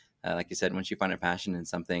success. Like you said, once you find a passion in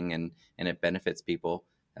something and it benefits people,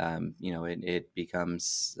 it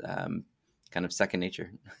becomes kind of second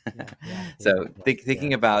nature. So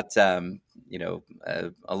thinking Yeah. about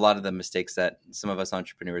a lot of the mistakes that some of us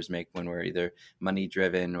entrepreneurs make when we're either money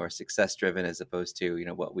driven or success driven, as opposed to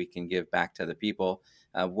what we can give back to other people.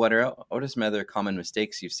 What are some other common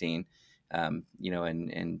mistakes you've seen, in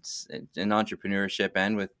entrepreneurship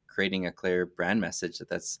and with creating a clear brand message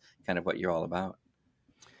that's kind of what you're all about?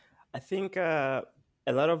 I think a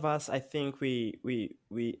lot of us, I think we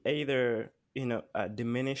either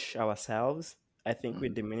diminish ourselves. I think we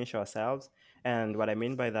Mhm. diminish ourselves, and what I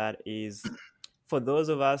mean by that is, for those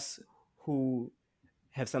of us who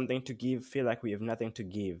have something to give, feel like we have nothing to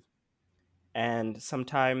give, and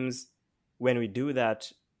sometimes when we do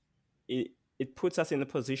that, it puts us in a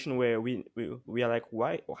position where we are like,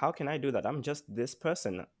 why? How can I do that? I'm just this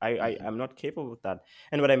person. Mhm. I'm not capable of that.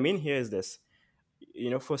 And what I mean here is this: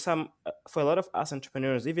 for a lot of us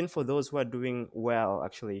entrepreneurs, even for those who are doing well,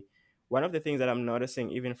 actually, one of the things that I'm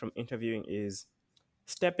noticing even from interviewing is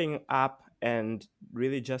stepping up and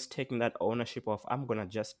really just taking that ownership of, I'm gonna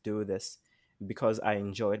just do this because I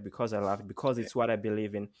enjoy it, because I love it, because Yeah. it's what I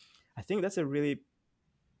believe in. I think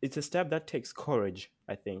it's a step that takes courage.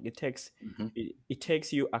 I think Mhm. it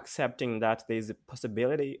takes you accepting that there's a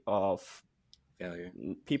possibility of Failure.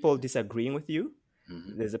 people disagreeing with you.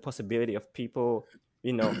 Mhm. There's a possibility of people,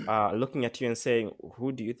 looking at you and saying,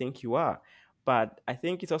 "Who do you think you are?" But I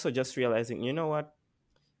think it's also just realizing, you know what,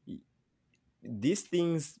 these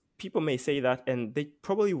things, people may say that, and they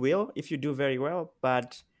probably will if you do very well.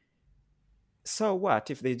 But so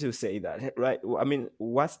what if they do say that, right? I mean,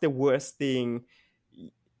 what's the worst thing?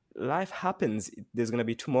 Life happens. There's going to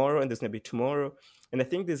be tomorrow, and there's going to be tomorrow. And I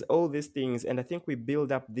think there's all these things, and I think we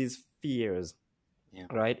build up these fears, Yeah.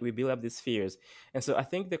 right? We build up these fears. And so I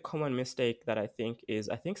think the common mistake that I think is,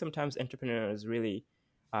 I think sometimes entrepreneurs really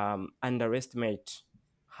underestimate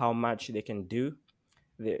how much they can do.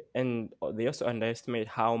 And they also underestimate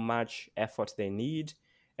how much effort they need.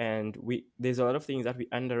 And there's a lot of things that we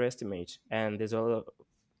underestimate. And there's a lot of,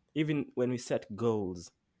 even when we set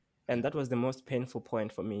goals. Yeah. And that was the most painful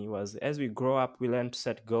point for me, was as we grow up, we learn to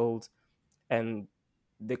set goals. And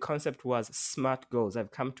the concept was smart goals.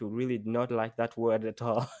 I've come to really not like that word at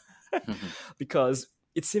all Mhm. because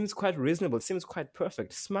it seems quite reasonable. It seems quite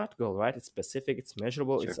perfect. Smart goal, right? It's specific, it's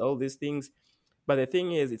measurable, it's Sure. all these things. But the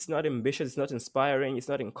thing is, it's not ambitious, it's not inspiring, it's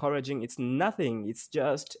not encouraging, it's nothing. It's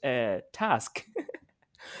just a task.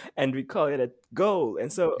 And we call it a goal.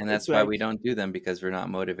 And so And it's that's why like, we don't do them, because we're not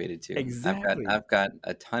motivated to. I've got exactly. I've got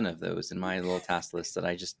a ton of those in my little task list that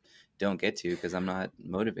I just don't get to because I'm not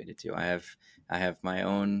motivated to. I have my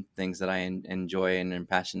own things that I enjoy and am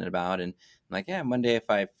passionate about, and I'm like, yeah, one day if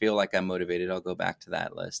I feel like I'm motivated, I'll go back to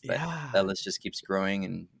that list. But Yeah. that list just keeps growing,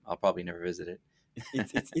 and I'll probably never visit it.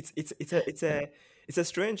 It's a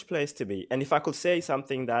strange place to be. And if I could say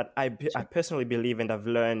something that I Sure. personally believe and I've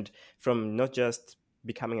learned from not just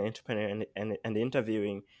becoming an entrepreneur and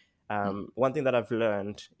interviewing, Mm. one thing that I've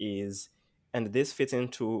learned is, and this fits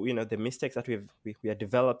into the mistakes that we are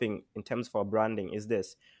developing in terms of our branding, is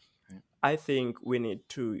this: Right. I think we need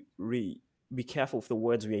to be careful of the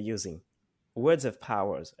words we are using. Words have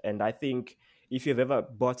powers. And I think if you've ever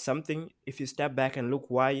bought something, if you step back and look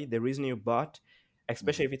why, the reason you bought,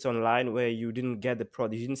 especially Mhm. if it's online where you didn't get the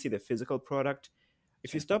product, you didn't see the physical product.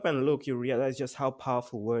 If you Sure. stop and look, you realize just how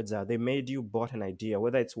powerful words are. They made you bought an idea,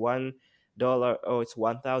 whether it's $1 or it's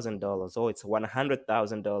 $1,000 or it's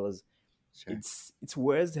 $100,000. Sure. It's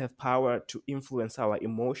words that have power to influence our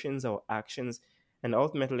emotions, our actions, and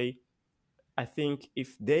ultimately, I think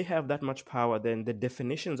if they have that much power, then the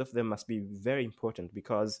definitions of them must be very important,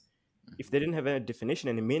 because if they didn't have any definition,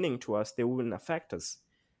 any meaning to us, they wouldn't affect us.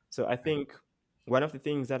 So I think one of the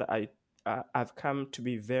things that I've come to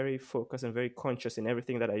be very focused and very conscious in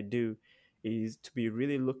everything that I do is to be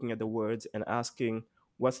really looking at the words and asking,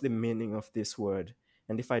 what's the meaning of this word?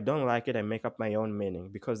 And if I don't like it, I make up my own meaning,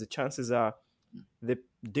 because the chances are the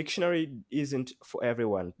dictionary isn't for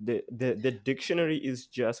everyone. The dictionary is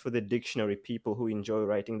just for the dictionary people who enjoy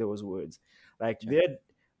writing those words. Like Sure. they're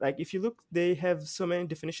like, if you look, they have so many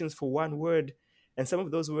definitions for one word, and some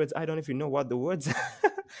of those words I don't even know what the words are.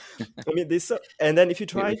 I mean, this, and then if you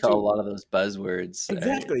We try call a to lot of those buzzwords, right?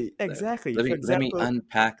 exactly, So exactly. let For me example,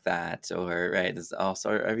 unpack that. Or right, there's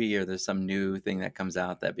also every year there's some new thing that comes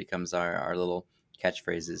out that becomes our little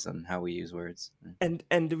catchphrases on how we use words.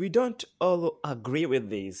 and we don't all agree with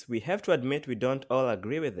these. We have to admit we don't all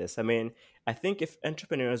agree with this. I mean, I think if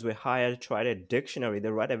entrepreneurs were hired to write a dictionary, they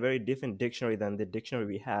write a very different dictionary than the dictionary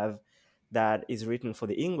we have that is written for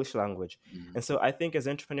the English language. Mhm. And so I think as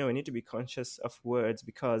entrepreneur, we need to be conscious of words,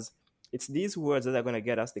 because it's these words that are going to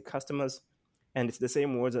get us the customers, and it's the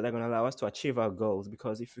same words that are going to allow us to achieve our goals.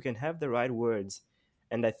 Because if we can have the right words,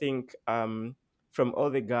 and I think from all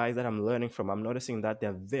the guys that I'm learning from, I'm noticing that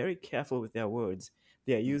they're very careful with their words.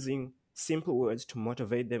 They are using simple words to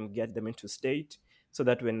motivate them, get them into state, so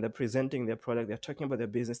that when they're presenting their product, they're talking about their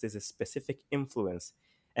business, there's a specific influence.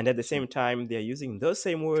 And at the Sure. same time, they're using those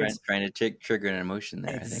same Trying words. trying to trigger an emotion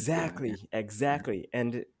there, I think too. Yeah. Exactly, exactly.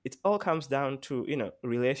 And it all comes down to,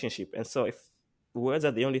 relationship. And so if words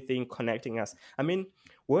are the only thing connecting us, I mean,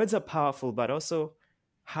 words are powerful, but also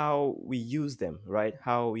how we use them, right?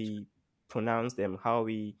 How we pronounce them, how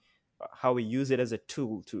we use it as a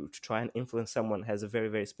tool to try and influence someone has a very,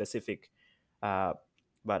 very specific uh,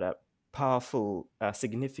 but a powerful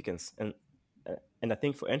significance. And I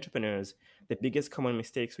think for entrepreneurs, the biggest common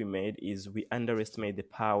mistakes we made is we underestimate the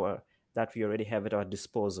power that we already have at our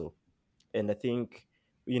disposal. And I think,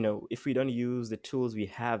 if we don't use the tools we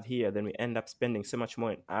have here, then we end up spending so much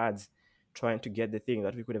more in ads trying to get the thing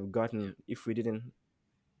that we could have gotten if we didn't,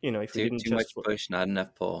 if we didn't Too much just push, not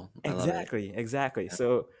enough pull. I love it. exactly. Yeah.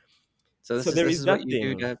 So So so this is there this is is what that you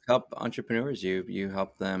do thing. to help entrepreneurs. You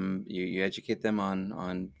help them. You educate them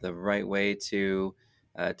on the right way to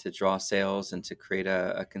draw sales and to create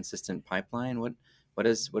a consistent pipeline. What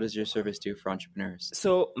does your service do for entrepreneurs?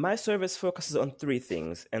 So my service focuses on three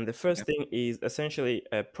things, and the Okay. first thing is essentially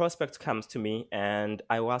a prospect comes to me, and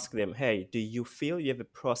I ask them, "Hey, do you feel you have a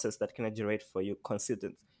process that can generate for you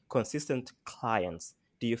consistent clients?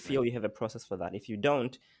 Do you Right. feel you have a process for that? If you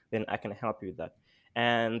don't, then I can help you with that."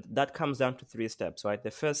 And that comes down to three steps, right?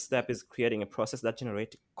 The first step is creating a process that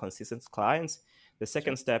generates consistent clients. The Sure.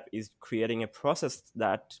 second step is creating a process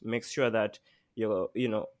that makes sure that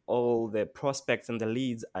all the prospects and the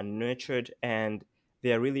leads are nurtured, and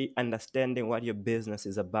they are really understanding what your business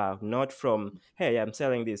is about, not from, hey, I'm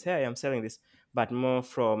selling this, hey, I'm selling this, but more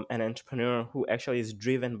from an entrepreneur who actually is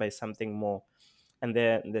driven by something more. And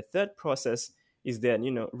then the third process is then,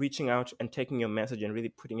 reaching out and taking your message and really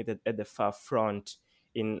putting it at the far front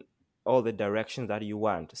in all the directions that you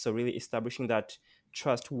want. So really establishing that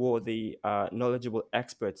trustworthy, knowledgeable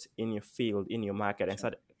experts in your field, in your market, and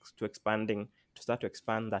Sure. start to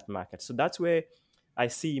expand that market. So that's where I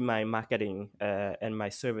see my marketing and my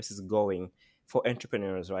services going for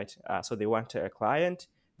entrepreneurs, right? So they want a client,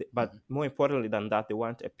 but Mhm. more importantly than that, they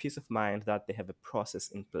want a peace of mind that they have a process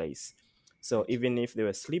in place. So Right. even if they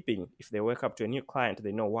were sleeping, if they wake up to a new client,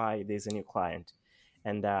 they know why there's a new client.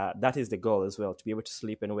 And that is the goal as well, to be able to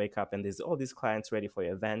sleep and wake up. And there's all these clients ready for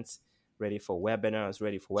your events, ready for webinars,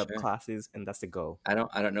 ready for web Sure. classes. And that's the goal. I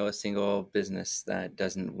don't know a single business that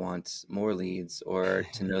doesn't want more leads or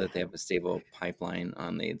to know that they have a stable pipeline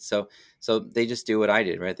on leads. So they just do what I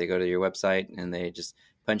did, right? They go to your website and they just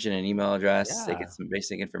punch in an email address. They get Yeah. some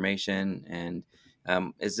basic information. And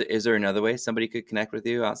is there another way somebody could connect with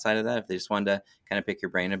you outside of that if they just wanted to kind of pick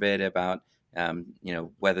your brain a bit about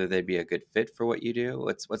whether they'd be a good fit for what you do?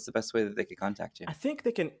 What's the best way that they could contact you? I think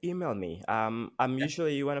they can email me. I'm Okay.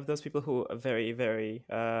 usually one of those people who are very, very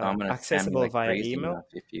I'm gonna spam you accessible like via crazy now email.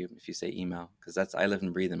 if you say email because I live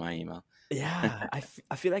and breathe in my email. Yeah,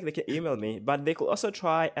 I feel like they can email me, but they could also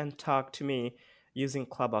try and talk to me using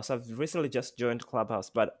Clubhouse. I've recently just joined Clubhouse,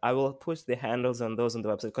 but I will put the handles on those on the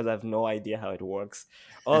website because I have no idea how it works.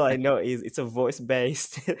 All I know is it's a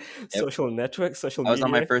voice-based Yep. social network, social I was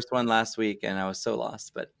on my media. first one last week and I was so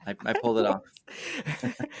lost, but I pulled it off.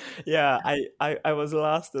 Yeah, I was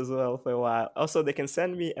lost as well for a while. Also, they can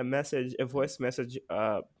send me a message, a voice message,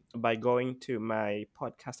 by going to my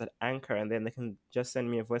podcast at Anchor, and then they can just send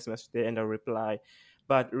me a voice message there and I'll reply.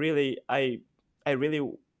 But really, I really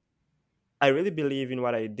I really believe in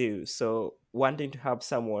what I do. So wanting to help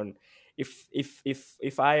someone,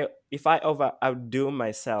 if I over outdo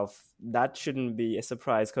myself, that shouldn't be a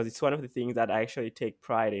surprise, because it's one of the things that I actually take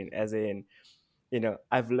pride in. As in,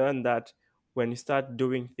 I've learned that when you start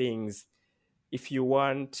doing things, if you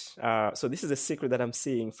want, so this is a secret that I'm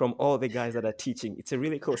seeing from all the guys that are teaching. It's a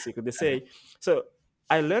really cool secret. They say, so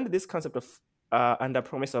I learned this concept of under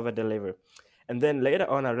promise, over deliver. And then later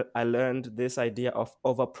on, I learned this idea of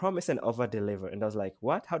over promise and over deliver. And I was like,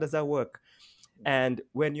 what? How does that work? And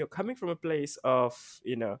when you're coming from a place of,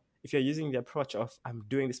 if you're using the approach of, I'm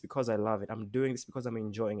doing this because I love it, I'm doing this because I'm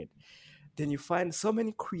enjoying it, then you find so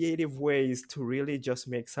many creative ways to really just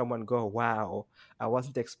make someone go, wow, I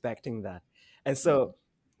wasn't expecting that. And so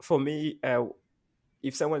for me,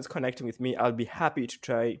 if someone's connecting with me, I'll be happy to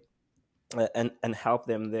try and help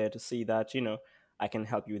them there, to see that, I can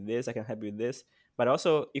help you with this, I can help you with this. But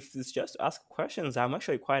also, if it's just ask questions, I'm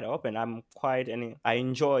actually quite open. And I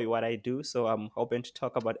enjoy what I do, so I'm open to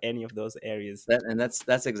talk about any of those areas.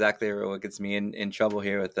 That's exactly what gets me in trouble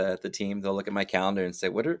here with the team. They'll look at my calendar and say,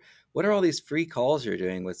 what are all these free calls you're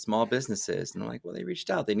doing with small businesses? And I'm like, well, they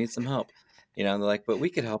reached out, they need some help. They're like, but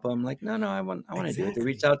we could help them. I'm like, no, I want to do it. They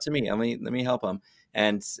reached out to me. Let me help them.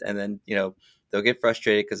 And then, they'll get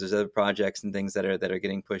frustrated because there's other projects and things that are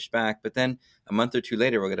getting pushed back. But then a month or two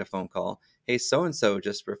later, we'll get a phone call. Hey, so-and-so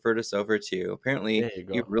just referred us over to you. Apparently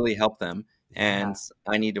you really helped them, and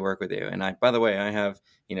I need to work with you. And by the way, I have,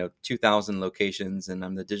 2,000 locations, and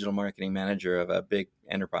I'm the digital marketing manager of a big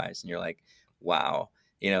enterprise. And you're like, wow,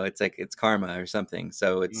 it's like, it's karma or something.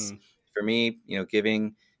 So it's for me,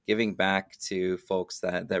 giving back to folks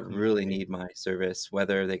that really need my service,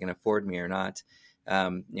 whether they can afford me or not.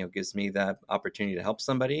 Gives me that opportunity to help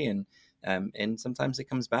somebody, and sometimes it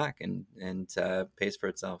comes back and pays for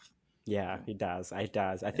itself. Yeah, it does. It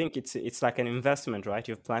does. I think it's like an investment, right?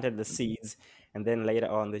 You've planted the seeds, and then later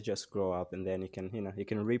on they just grow up, and then you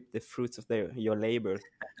can reap the fruits of your labor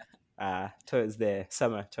towards the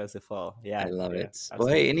summer, towards the fall. Yeah, I love it. Absolutely.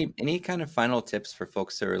 Well, hey, any kind of final tips for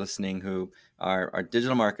folks who are listening who are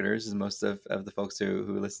digital marketers, as most of the folks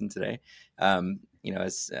who listen today?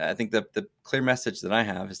 As I think the clear message that I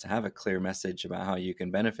have is to have a clear message about how you can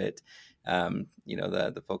benefit,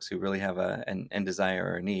 the folks who really have an desire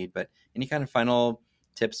or a need. But any kind of final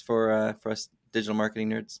tips for us digital marketing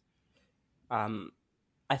nerds?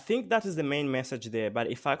 I think that is the main message there. But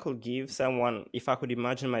if I could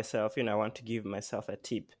imagine myself, I want to give myself a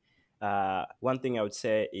tip. One thing I would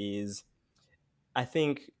say is, I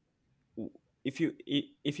think if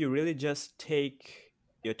you really just take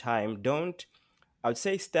your time, I would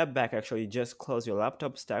say step back. Actually, just close your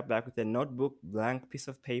laptop, step back with a notebook, blank piece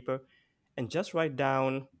of paper, and just write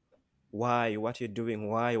down what you're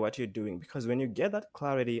doing. Because when you get that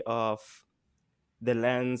clarity of the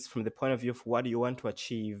lens from the point of view of what you want to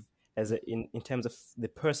achieve in terms of the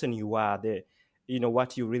person you are,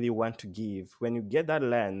 what you really want to give, when you get that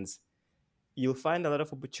lens, you'll find a lot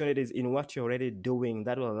of opportunities in what you're already doing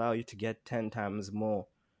that will allow you to get 10 times more.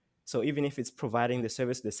 So even if it's providing the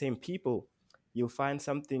service to the same people, you'll find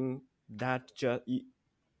something that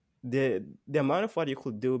the amount of what you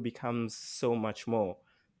could do becomes so much more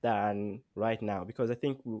than right now. Because I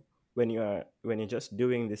think when you're just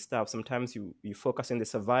doing this stuff, sometimes you focus in the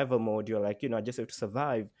survival mode. You're like, I just have to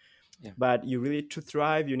survive. Yeah. But you really, to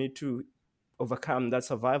thrive, you need to overcome that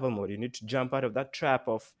survival mode. You need to jump out of that trap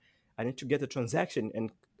of, I need to get a transaction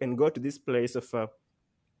and go to this place of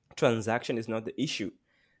transaction is not the issue.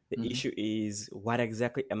 The issue is, what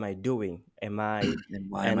exactly am I doing? And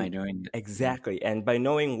why am I doing it? Exactly. And by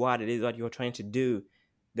knowing what it is, what you're trying to do,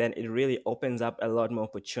 then it really opens up a lot more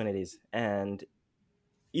opportunities. And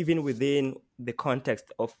even within the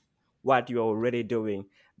context of what you're already doing,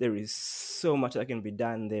 there is so much that can be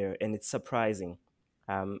done there, and it's surprising.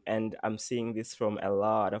 And I'm seeing this from a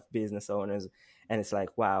lot of business owners, and it's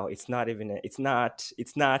like, wow, it's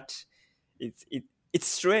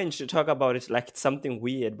strange to talk about it like it's something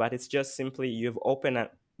weird, but it's just simply you've opened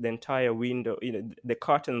the entire window, the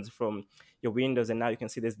curtains from your windows, and now you can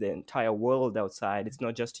see there's the entire world outside. It's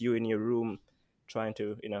not just you in your room trying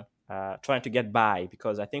to get by,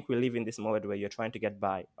 because I think we live in this mode where you're trying to get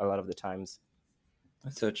by a lot of the times.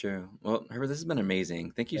 That's so true. Well, Herbert, this has been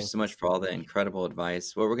amazing. Thank you so much for all the incredible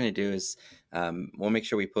advice. What we're going to do is we'll make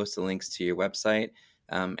sure we post the links to your website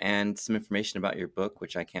and some information about your book,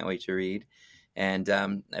 which I can't wait to read. And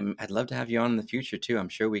I'd love to have you on in the future too. I'm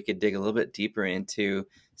sure we could dig a little bit deeper into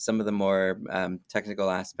some of the more technical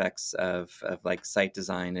aspects of like site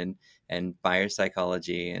design and buyer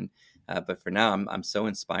psychology. And but for now, I'm so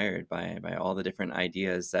inspired by all the different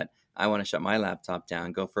ideas that I want to shut my laptop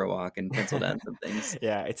down, go for a walk, and pencil down some things.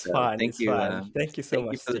 Yeah, it's So fun. thank It's you, fun. Thank you so thank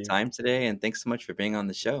you much, for the Steve. time today, and thanks so much for being on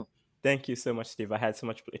the show. Thank you so much, Steve. I had so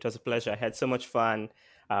much. It was a pleasure. I had so much fun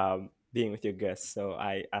being with your guests. So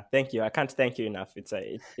I thank you. I can't thank you enough.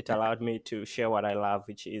 It allowed me to share what I love,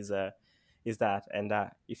 which is that. And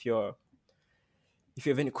if you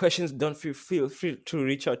have any questions, don't feel free to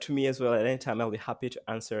reach out to me as well at any time. I'll be happy to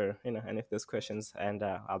answer any of those questions, and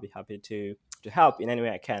I'll be happy to help in any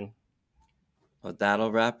way I can. Well,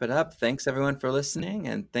 that'll wrap it up. Thanks everyone for listening,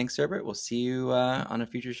 and thanks, Herbert. We'll see you on a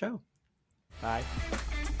future show. Bye.